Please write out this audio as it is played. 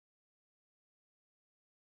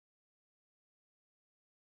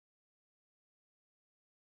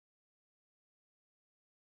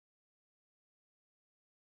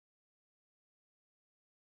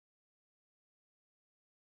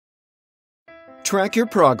track your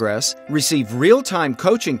progress, receive real-time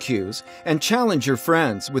coaching cues, and challenge your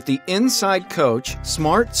friends with the InsideCoach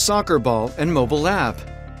Smart Soccer Ball and Mobile app.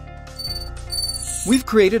 We've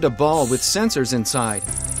created a ball with sensors inside.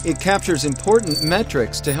 It captures important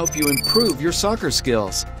metrics to help you improve your soccer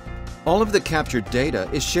skills. All of the captured data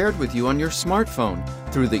is shared with you on your smartphone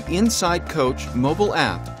through the InsideCoach mobile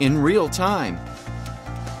app in real time.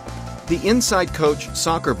 The InsideCoach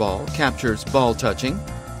soccer ball captures ball touching,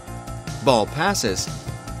 ball passes,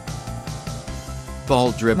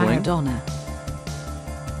 ball dribbling, Maradona,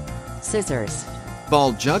 scissors,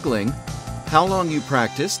 ball juggling, how long you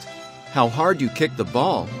practiced, how hard you kicked the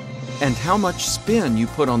ball, and how much spin you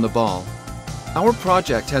put on the ball. Our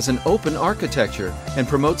project has an open architecture and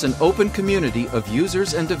promotes an open community of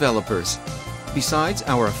users and developers. Besides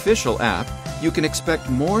our official app, you can expect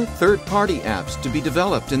more third-party apps to be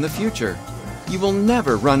developed in the future. You will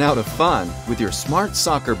never run out of fun with your smart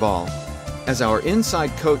soccer ball. As our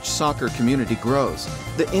InsideCoach soccer community grows,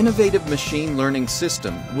 the innovative machine learning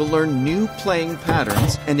system will learn new playing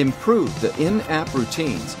patterns and improve the in-app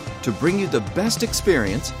routines to bring you the best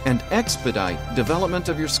experience and expedite development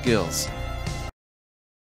of your skills.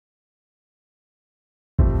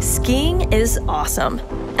 Skiing is awesome,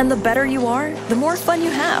 and the better you are, the more fun you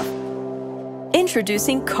have.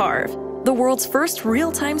 Introducing CURV, the world's first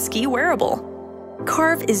real-time ski wearable.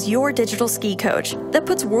 CURV is your digital ski coach that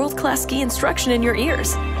puts world-class ski instruction in your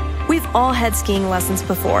ears. We've all had skiing lessons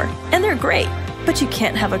before, and they're great, but you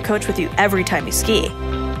can't have a coach with you every time you ski.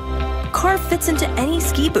 CURV fits into any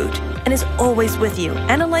ski boot and is always with you,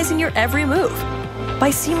 analyzing your every move.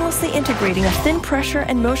 By seamlessly integrating a thin pressure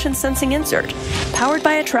and motion sensing insert, powered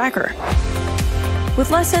by a tracker.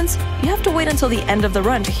 With lessons, you have to wait until the end of the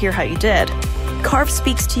run to hear how you did. CURV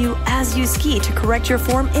speaks to you as you ski to correct your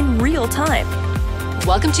form in real time.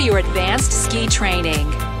 Welcome to your advanced ski training.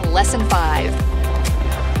 Lesson 5.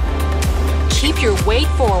 Keep your weight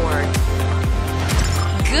forward.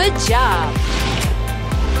 Good job.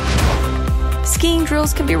 Skiing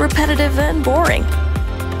drills can be repetitive and boring.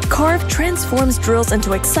 CURV transforms drills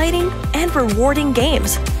into exciting and rewarding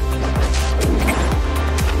games.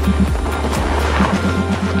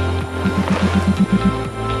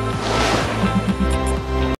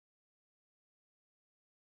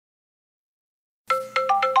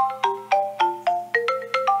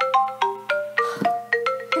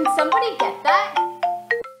 Can somebody get that?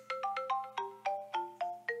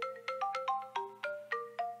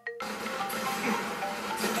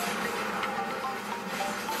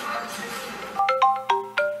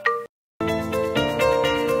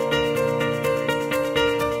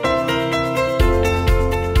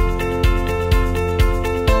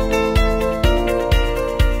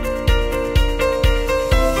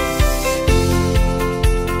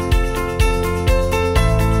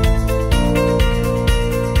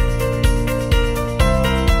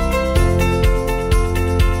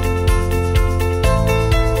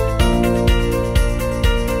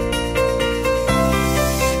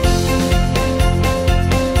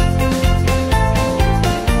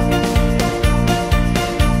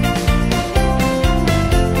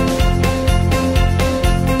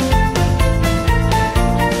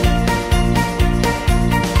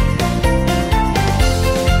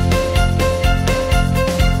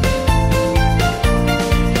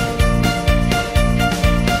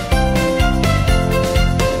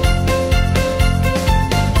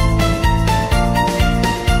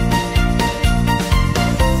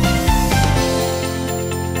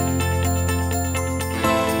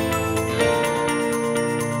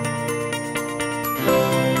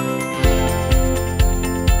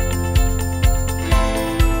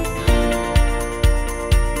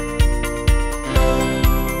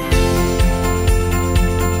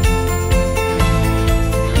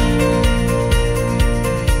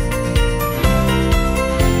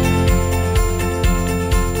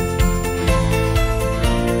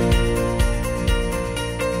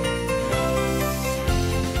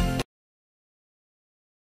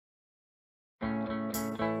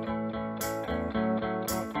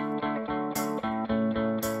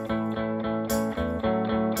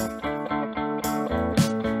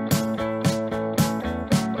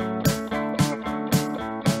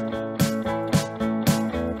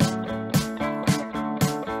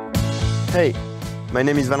 Hey, my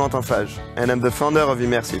name is Valentin Fage, and I'm the founder of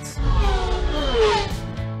Immersit.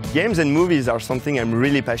 Games and movies are something I'm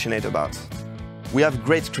really passionate about. We have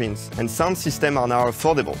great screens, and sound systems are now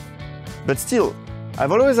affordable. But still,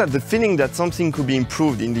 I've always had the feeling that something could be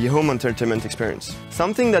improved in the home entertainment experience.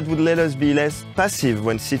 Something that would let us be less passive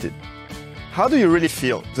when seated. How do you really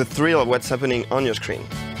feel the thrill of what's happening on your screen?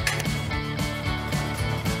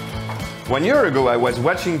 1 year ago, I was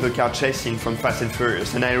watching the car chase scene from Fast and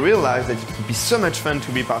Furious, and I realized that it would be so much fun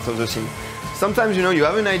to be part of the scene. Sometimes, you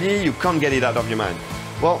have an idea, you can't get it out of your mind.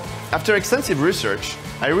 Well, after extensive research,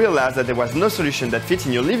 I realized that there was no solution that fits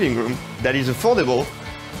in your living room, that is affordable,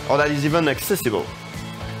 or that is even accessible.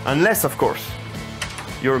 Unless, of course,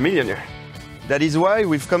 you're a millionaire. That is why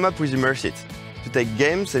we've come up with Immersit, to take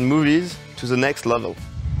games and movies to the next level.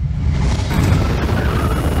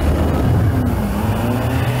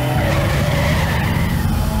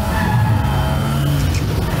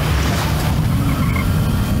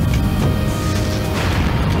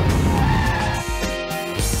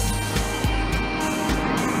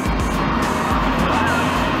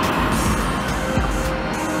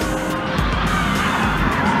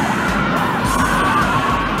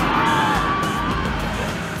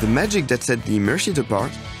 The magic that sets the Immersit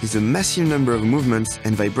apart is the massive number of movements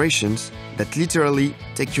and vibrations that literally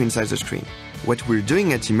take you inside the screen. What we're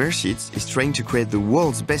doing at Immersit is trying to create the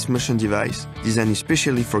world's best motion device designed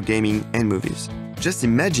especially for gaming and movies. Just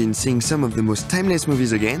imagine seeing some of the most timeless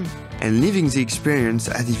movies again and living the experience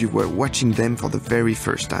as if you were watching them for the very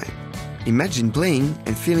first time. Imagine playing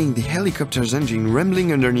and feeling the helicopter's engine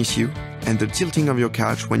rumbling underneath you and the tilting of your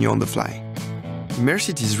couch when you're on the fly.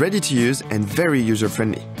 Immersit is ready to use and very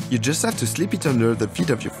user-friendly. You just have to slip it under the feet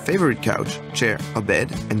of your favorite couch, chair or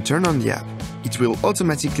bed and turn on the app. It will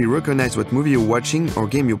automatically recognize what movie you're watching or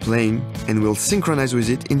game you're playing and will synchronize with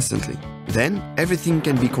it instantly. Then, everything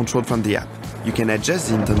can be controlled from the app. You can adjust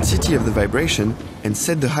the intensity of the vibration and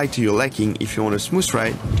set the height to your liking if you want a smooth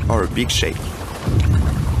ride or a big shake.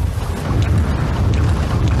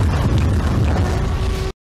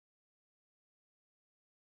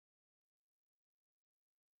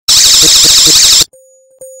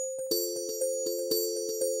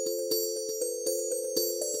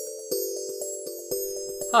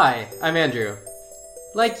 Hi, I'm Andrew.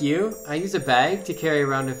 Like you, I use a bag to carry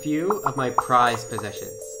around a few of my prized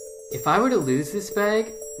possessions. If I were to lose this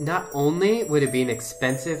bag, not only would it be an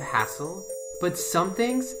expensive hassle, but some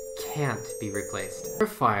things can't be replaced. A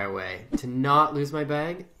surefire way to not lose my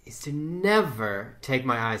bag is to never take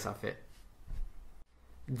my eyes off it.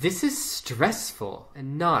 This is stressful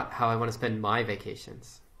and not how I want to spend my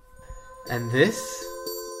vacations. And this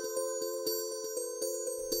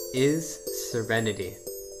is Serenity.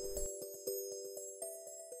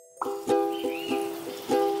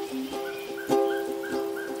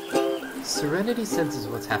 Serenity senses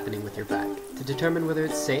what's happening with your bag to determine whether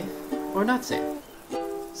it's safe or not safe,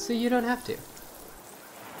 so you don't have to.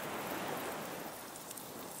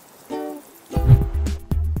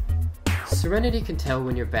 Serenity can tell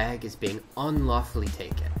when your bag is being unlawfully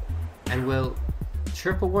taken, and will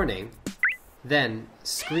chirp a warning, then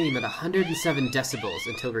scream at 107 decibels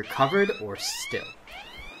until recovered or still.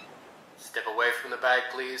 Step away from the bag,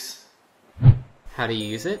 please. How do you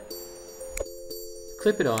use it?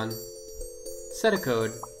 Clip it on, set a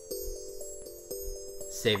code,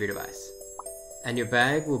 save your device, and your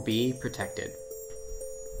bag will be protected.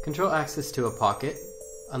 Control access to a pocket,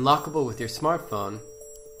 unlockable with your smartphone,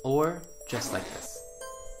 or just like this.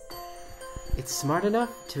 It's smart enough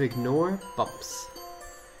to ignore bumps.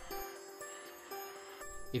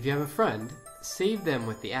 If you have a friend, save them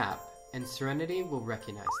with the app, and Serenity will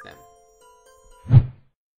recognize them.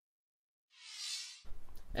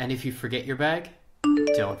 And if you forget your bag,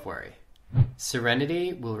 don't worry.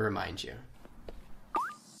 Serenity will remind you.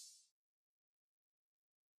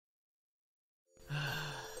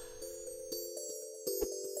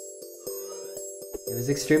 It was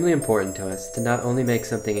extremely important to us to not only make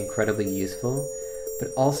something incredibly useful,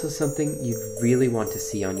 but also something you'd really want to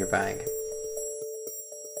see on your bag.